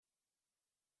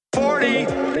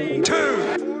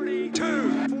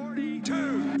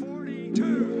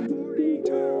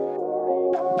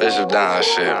Bishop Don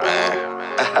shit, man.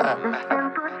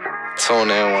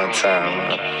 Tune in one time,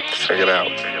 man. Check it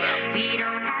out.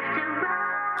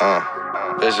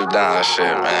 Bishop Don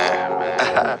shit,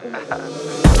 man.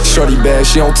 Shorty bad,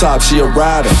 she on top, she a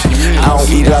rider. I don't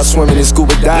eat it, I swimming in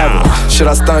scuba diving. Should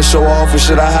I stunt show off or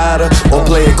should I hide her? Or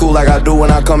play it cool like I do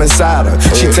when I come inside her?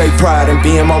 She take pride in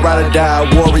being my ride or die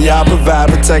warrior. I provide,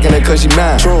 protecting her cause she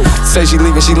mine. Say she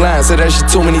leaving, she lying, say that shit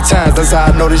too many times. That's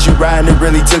how I know that she riding, it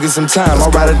really took it some time.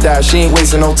 I ride or die, she ain't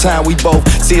wasting no time. We both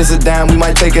see us a dime, we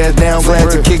might take her down.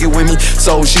 Glad to kick it with me,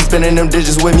 so she spending them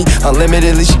digits with me.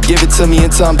 Unlimitedly, she give it to me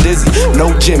until I'm dizzy.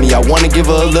 No Jimmy, I wanna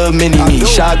give her a little mini-me.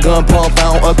 Shotgun pump,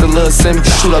 I don't up the little semi.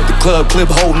 Shoot up the club, clip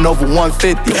holding over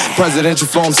 150. Presidential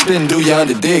phone spin, do you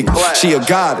under dig? She a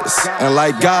goddess, and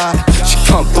like God, she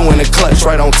come through in the clutch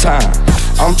right on time.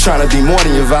 I'm tryna be more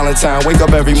than your Valentine. Wake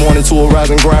up every morning to a rise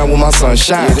and grind with my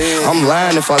sunshine. I'm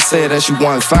lying if I said that she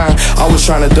wasn't fine. I was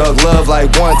tryna dug love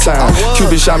like one time.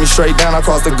 Cupid shot me straight down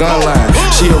across the gun line.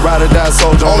 She a ride or die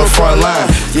soldier on the front line.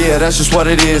 Yeah, that's just what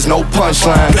it is, no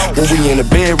punchline. When we in the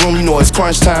bedroom, you know it's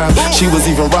crunch time. She was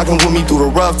even rocking with me through the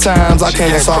rough times. I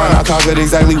came and saw her and I conquered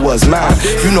exactly what's mine.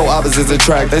 You know opposites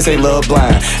attract, they say love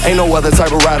blind. Ain't no other type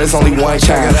of ride, it's only one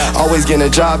kind. Always getting a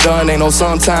job done, ain't no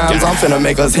sometimes. I'm finna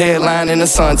make us headline in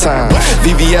the sometime.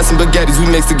 VVS and baguettes, we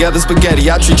mix together spaghetti.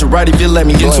 I treat you right if you let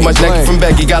me. Get too much naked from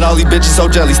Becky. Got all these bitches so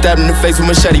jelly. Stabbed in the face with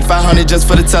machete. 500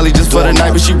 just for the telly, just for the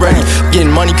night, but she ready.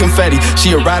 Getting money confetti.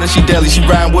 She a rider, she deadly. She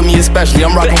riding with me especially.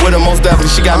 I'm rocking with her most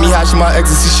definitely. She got me high, she my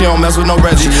ecstasy. She don't mess with no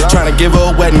Reggie. Tryna give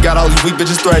her a wedding. Got all these weak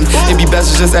bitches threatened. It be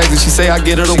best to just exit. She say I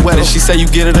get her the wedding. She say you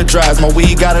get her the dries. My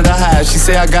weed got her the highs. She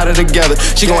say I got her together.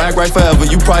 She gon' act right forever.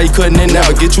 You probably couldn't and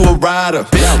never get you a rider.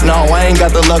 No, I ain't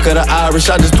got the luck of the Irish.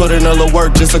 I just put in a little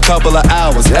work, just a couple of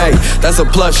hours. Hey, that's a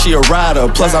plus, she a rider.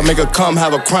 Plus I make her come,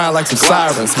 have her crying like some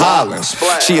sirens hollering.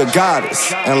 She a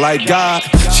goddess, and like God,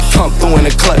 she come through in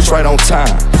the clutch right on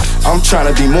time. I'm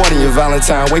tryna be more than your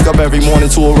Valentine. Wake up every morning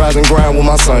to a rise and grind with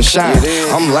my sunshine.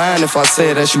 I'm lying if I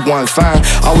said that she wasn't fine.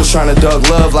 I was tryna dug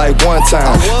love like one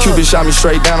time. Cupid shot me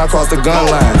straight down across the gun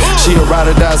line. She a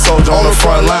ride or die soldier on the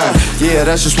front line. Yeah,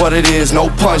 that's just what it is, no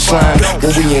punchline.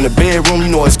 When we in the bedroom, you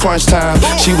know it's crunch time.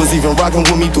 She was even rocking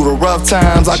with me through the rough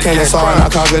times. I came and saw her and I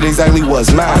conquered exactly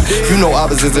what's mine. You know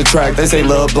opposites attract, they say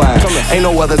love blind. Ain't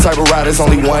no other type of ride, it's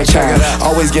only one kind.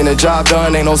 Always getting a job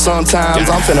done, ain't no sometimes.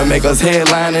 I'm finna make us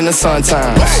headline in the sun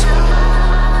times.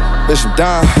 Bishop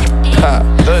Don,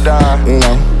 The Don, you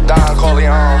know, Don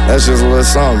Corleone. that's just a little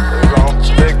something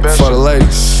Big Bishop. for the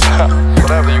ladies.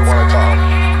 Whatever you wanna call it.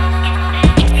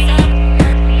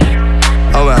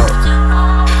 I'm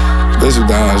out. Bishop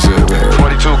Don shit, man.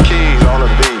 42 keys on the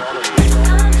beat.